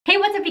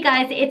you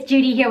guys, it's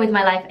Judy here with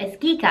my Life as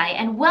Kikay,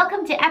 and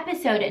welcome to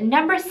episode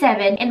number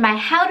 7 in my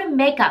How to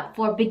Makeup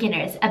for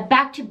Beginners, a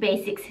Back to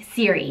Basics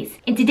series.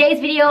 In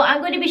today's video,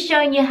 I'm going to be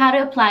showing you how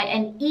to apply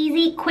an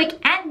easy, quick,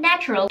 and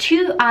natural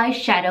 2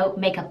 eyeshadow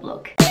makeup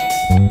look.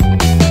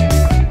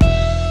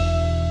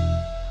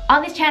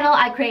 On this channel,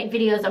 I create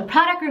videos on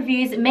product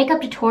reviews, makeup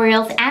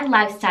tutorials, and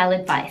lifestyle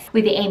advice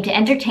with the aim to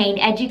entertain,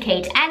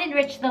 educate, and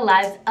enrich the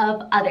lives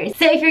of others.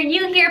 So if you're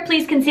new here,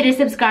 please consider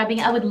subscribing.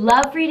 I would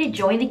love for you to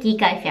join the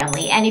Kikay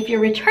family. And if you're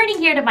returning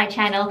here to my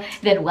channel,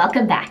 then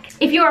welcome back.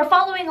 If you are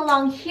following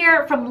along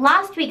here from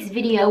last week's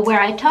video where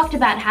I talked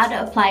about how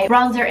to apply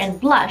bronzer and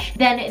blush,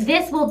 then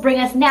this will bring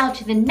us now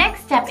to the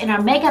next step in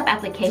our makeup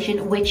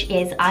application, which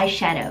is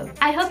eyeshadow.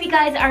 I hope you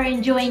guys are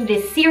enjoying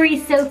this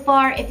series so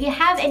far. If you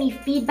have any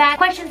feedback,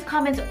 questions,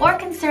 comments, or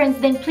concerns,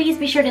 then please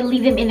be sure to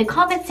leave them in the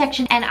comment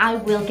section and I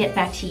will get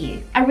back to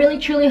you. I really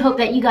truly hope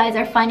that you guys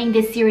are finding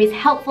this series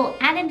helpful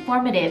and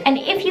informative, and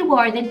if you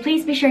are, then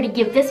please be sure to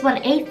give this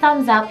one a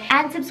thumbs up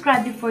and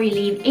subscribe before you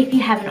leave if you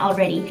haven't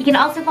already. You can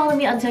also follow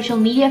me on social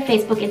media,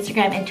 Facebook,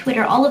 Instagram, and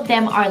Twitter. All of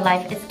them are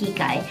Life as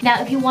Kikay.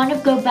 Now, if you want to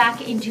go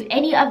back into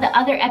any of the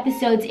other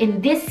episodes in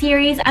this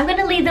series, I'm going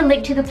to leave the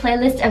link to the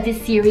playlist of this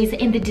series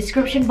in the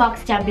description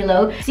box down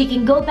below, so you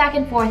can go back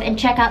and forth and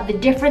check out the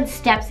different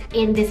steps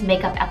in this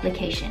makeup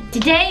application.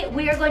 Today,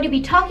 we are going to be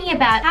talking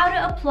about how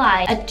to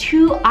apply a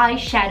 2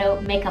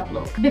 eyeshadow makeup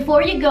look.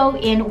 Before you go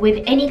in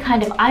with any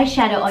kind of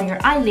eyeshadow on your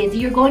eyelids,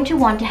 you're going to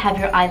want to have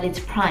your eyelids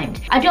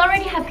primed. I do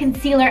already have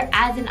concealer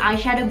as an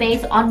eyeshadow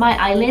base on my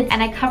eyelids,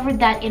 and I covered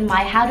that in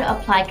my how to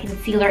apply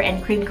concealer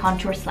and cream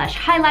contour /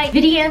 highlight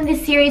video in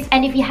this series.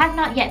 And if you have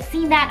not yet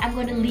seen that, I'm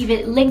going to leave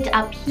it linked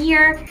up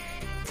here.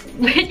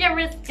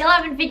 Still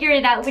haven't figured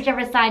it out,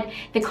 whichever side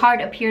the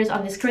card appears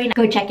on the screen,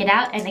 go check it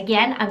out. And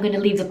again, I'm going to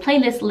leave the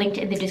playlist linked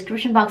in the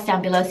description box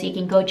down below, so you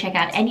can go check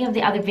out any of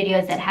the other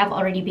videos that have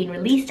already been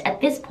released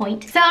at this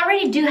point. So I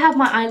already do have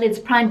my eyelids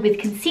primed with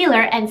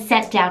concealer and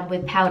set down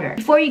with powder.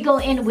 Before you go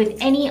in with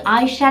any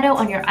eyeshadow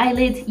on your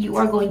eyelids, you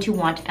are going to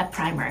want a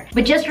primer.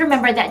 But just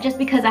remember that just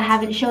because I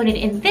haven't shown it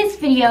in this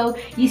video,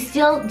 you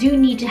still do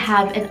need to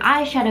have an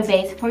eyeshadow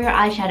base for your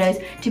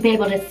eyeshadows to be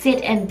able to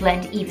sit and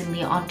blend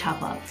evenly on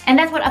top of. And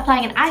that's what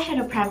applying an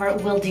eyeshadow primer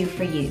will do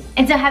for you.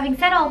 And so having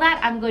said all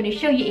that, I'm going to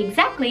show you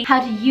exactly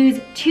how to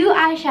use 2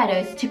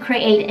 eyeshadows to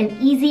create an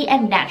easy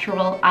and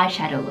natural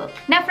eyeshadow look.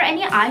 Now, for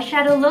any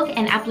eyeshadow look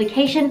and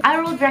application,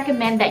 I would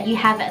recommend that you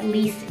have at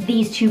least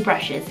these 2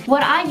 brushes.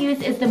 What I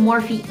use is the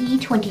Morphe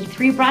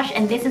E23 brush,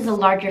 and this is a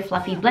larger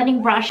fluffy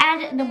blending brush,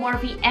 and the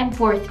Morphe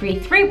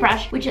M433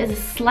 brush, which is a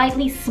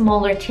slightly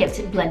smaller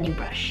tipped blending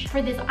brush.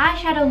 For this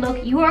eyeshadow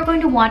look, you are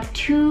going to want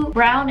 2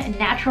 brown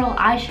natural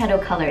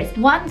eyeshadow colors.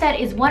 One that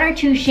is 1 or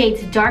 2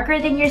 shades darker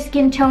than your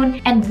skin tone,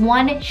 and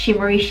 1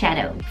 shimmery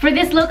shadow. For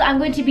this look, I'm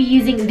going to be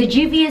using the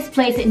Juvia's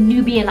Place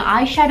Nubian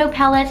eyeshadow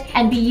palette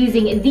and be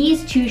using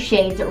these 2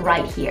 shades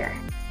right here.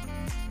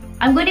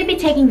 I'm going to be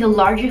taking the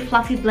larger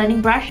fluffy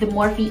blending brush, the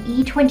Morphe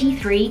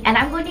E23, and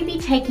I'm going to be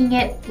taking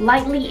it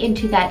lightly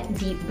into that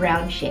deep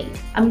brown shade.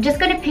 I'm just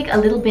going to pick a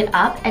little bit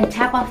up and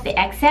tap off the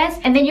excess,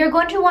 and then you're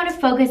going to want to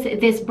focus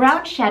this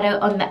brown shadow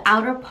on the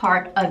outer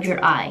part of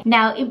your eye.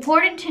 Now,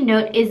 important to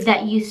note is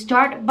that you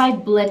start by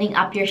blending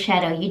up your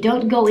shadow. You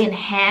don't go in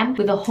ham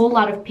with a whole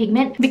lot of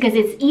pigment, because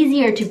it's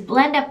easier to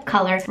blend up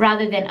color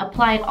rather than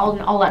apply it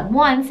all at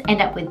once,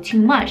 end up with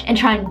too much, and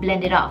try and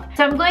blend it off.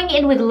 So I'm going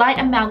in with light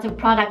amounts of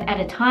product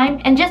at a time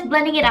and just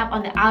blending it up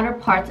on the outer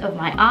parts of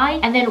my eye.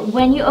 And then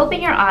when you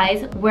open your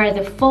eyes, where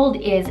the fold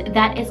is,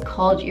 that is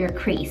called your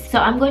crease. So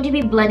I'm going to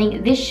be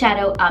blending this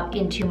shadow up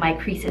into my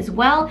crease as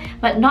well,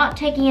 but not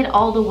taking it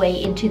all the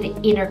way into the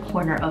inner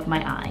corner of my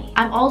eye.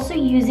 I'm also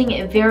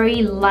using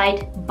very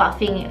light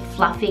buffing,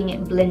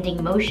 fluffing,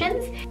 blending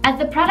motions. As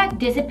the product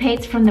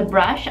dissipates from the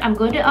brush, I'm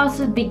going to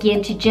also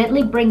begin to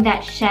gently bring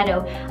that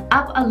shadow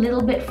up a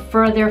little bit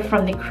further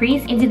from the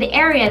crease into the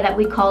area that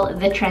we call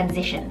the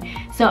transition.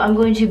 So I'm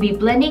going to be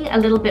blending a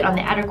little bit on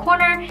the outer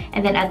corner,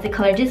 and then as the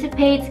color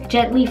dissipates,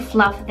 gently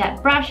fluff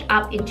that brush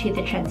up into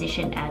the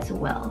transition as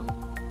well.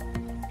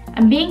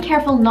 I'm being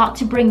careful not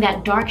to bring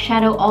that dark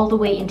shadow all the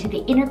way into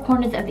the inner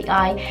corners of the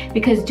eye,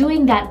 because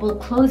doing that will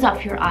close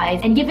off your eyes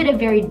and give it a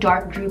very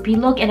dark, droopy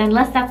look. And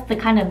unless that's the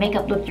kind of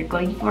makeup look you're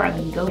going for, I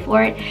mean, go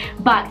for it.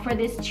 But for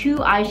this 2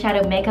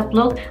 eyeshadow makeup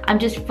look, I'm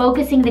just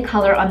focusing the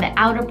color on the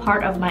outer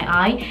part of my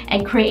eye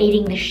and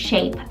creating the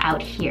shape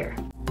out here.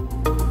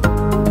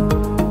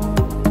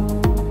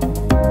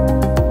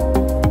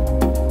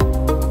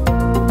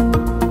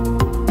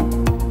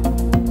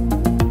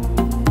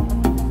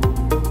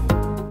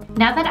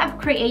 Now that I've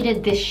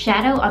created this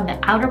shadow on the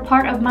outer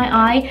part of my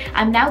eye,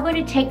 I'm now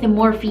going to take the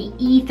Morphe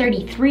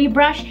E33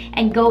 brush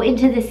and go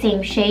into the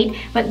same shade,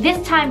 but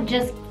this time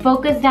just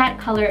focus that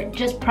color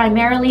just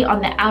primarily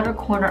on the outer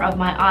corner of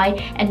my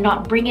eye and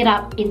not bring it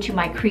up into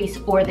my crease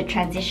or the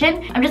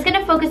transition. I'm just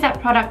gonna focus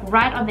that product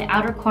right on the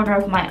outer corner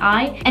of my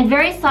eye and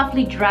very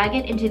softly drag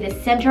it into the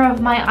center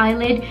of my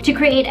eyelid to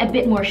create a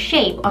bit more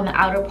shape on the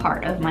outer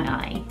part of my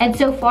eye. And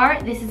so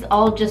far, this is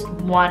all just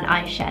one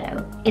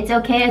eyeshadow. It's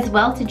okay as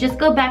well to just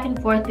go back and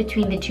forth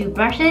between the two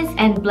brushes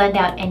and blend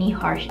out any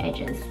harsh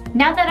edges.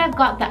 Now that I've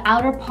got the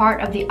outer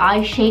part of the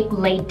eye shape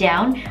laid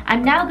down,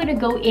 I'm now gonna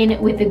go in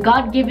with the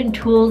God-given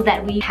tools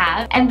that we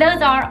have, and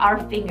those are our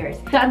fingers.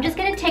 So I'm just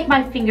gonna take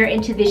my finger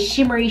into this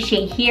shimmery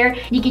shade here.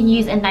 You can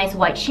use a nice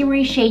white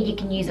shimmery shade, you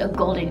can use a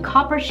golden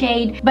copper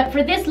shade, but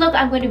for this look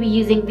I'm going to be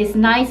using this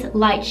nice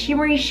light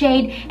shimmery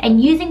shade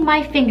and using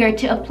my finger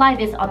to apply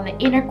this on the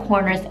inner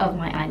corners of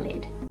my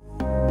eyelid.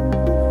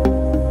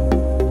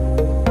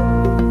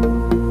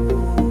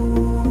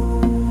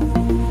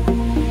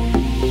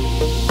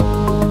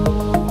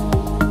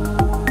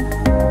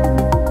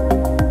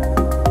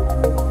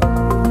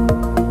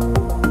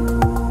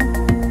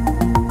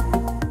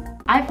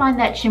 I find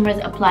that shimmers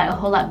apply a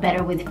whole lot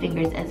better with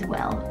fingers as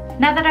well.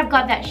 Now that I've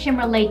got that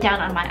shimmer laid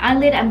down on my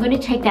eyelid, I'm going to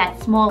take that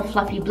small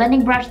fluffy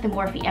blending brush, the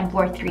Morphe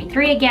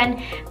M433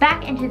 again,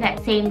 back into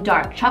that same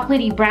dark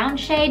chocolatey brown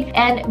shade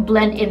and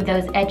blend in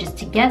those edges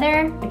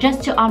together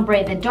just to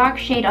ombre the dark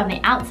shade on the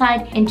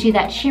outside into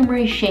that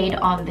shimmery shade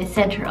on the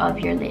center of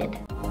your lid.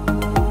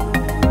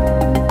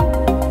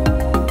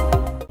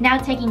 Now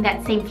taking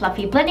that same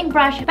fluffy blending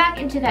brush back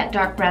into that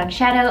dark brown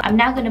shadow, I'm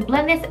now going to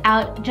blend this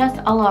out just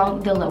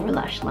along the lower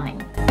lash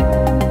line.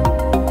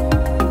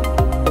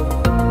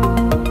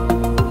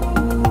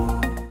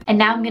 And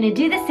now I'm going to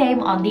do the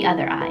same on the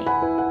other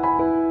eye.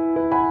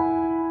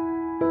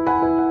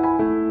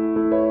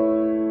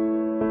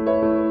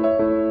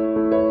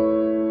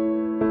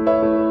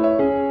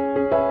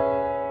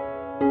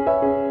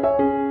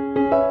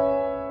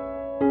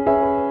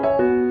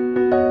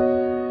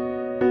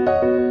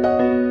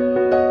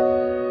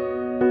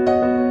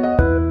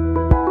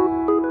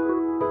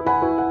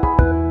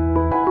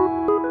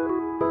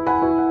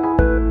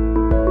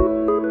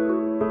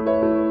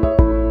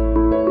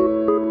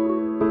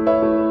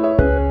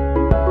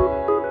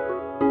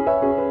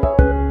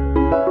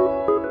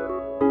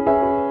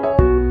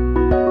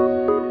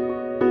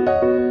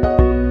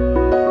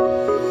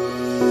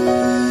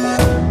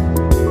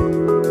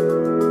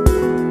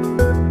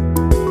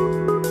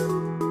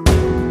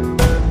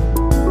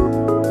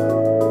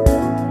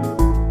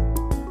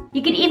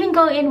 You can even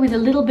go in with a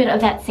little bit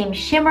of that same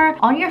shimmer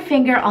on your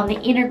finger on the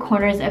inner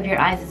corners of your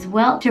eyes as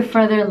well to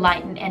further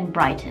lighten and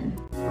brighten.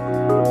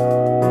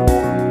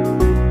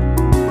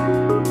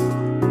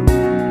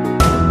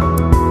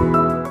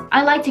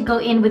 I like to go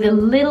in with a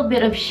little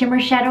bit of shimmer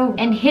shadow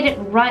and hit it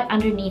right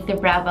underneath the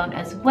brow bone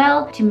as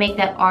well to make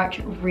that arch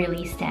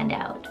really stand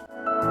out.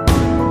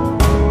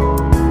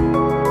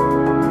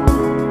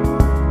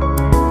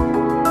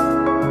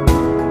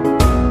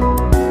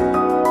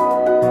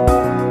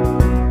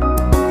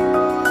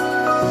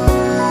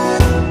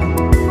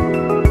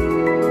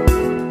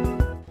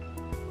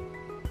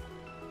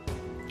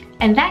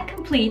 And that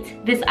completes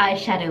this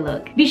eyeshadow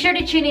look. Be sure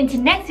to tune in to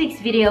next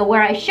week's video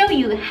where I show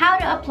you how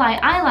to apply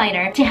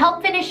eyeliner to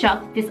help finish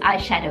off this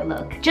eyeshadow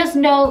look. Just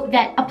know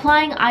that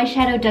applying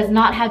eyeshadow does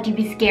not have to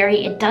be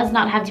scary. It does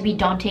not have to be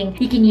daunting.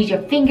 You can use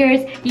your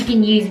fingers, you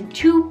can use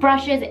 2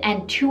 brushes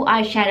and 2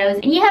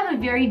 eyeshadows, and you have a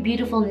very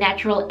beautiful,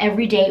 natural,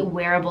 everyday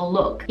wearable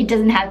look. It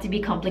doesn't have to be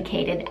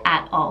complicated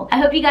at all. I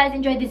hope you guys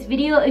enjoyed this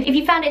video. If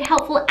you found it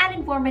helpful and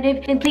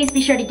informative, then please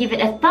be sure to give it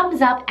a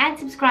thumbs up and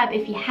subscribe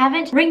if you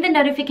haven't. Ring the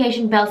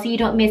notification bell so you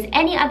don't miss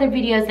any other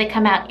videos that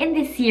come out in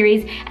this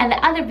series and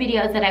the other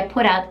videos that I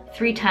put out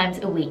 3 times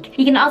a week.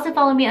 You can also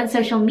follow me on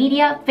social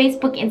media,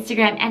 Facebook,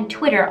 Instagram, and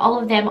Twitter. All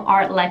of them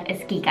are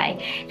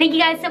lifeaskikay. Thank you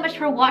guys so much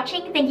for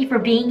watching. Thank you for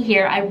being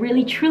here. I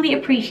really truly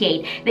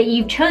appreciate that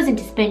you've chosen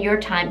to spend your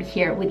time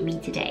here with me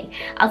today.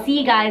 I'll see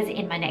you guys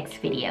in my next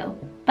video.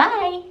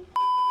 Bye!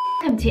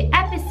 Welcome to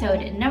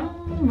episode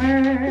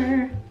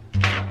number...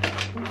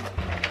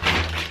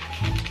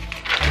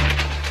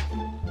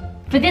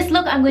 For this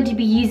look, I'm going to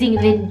be using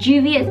the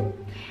Jubia.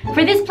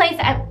 For this place,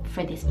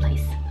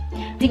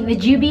 using the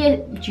Jubia.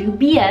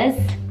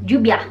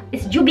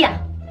 It's Jubia.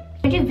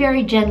 I'm going to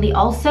very gently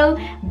also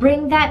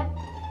bring that.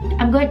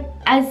 I'm going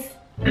as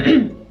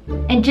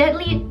and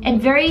gently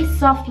and very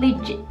softly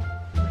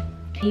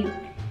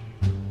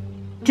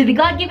to the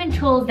God-given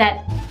tools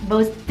that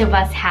most of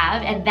us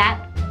have,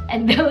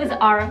 and those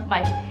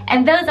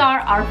are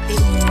our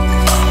fingers.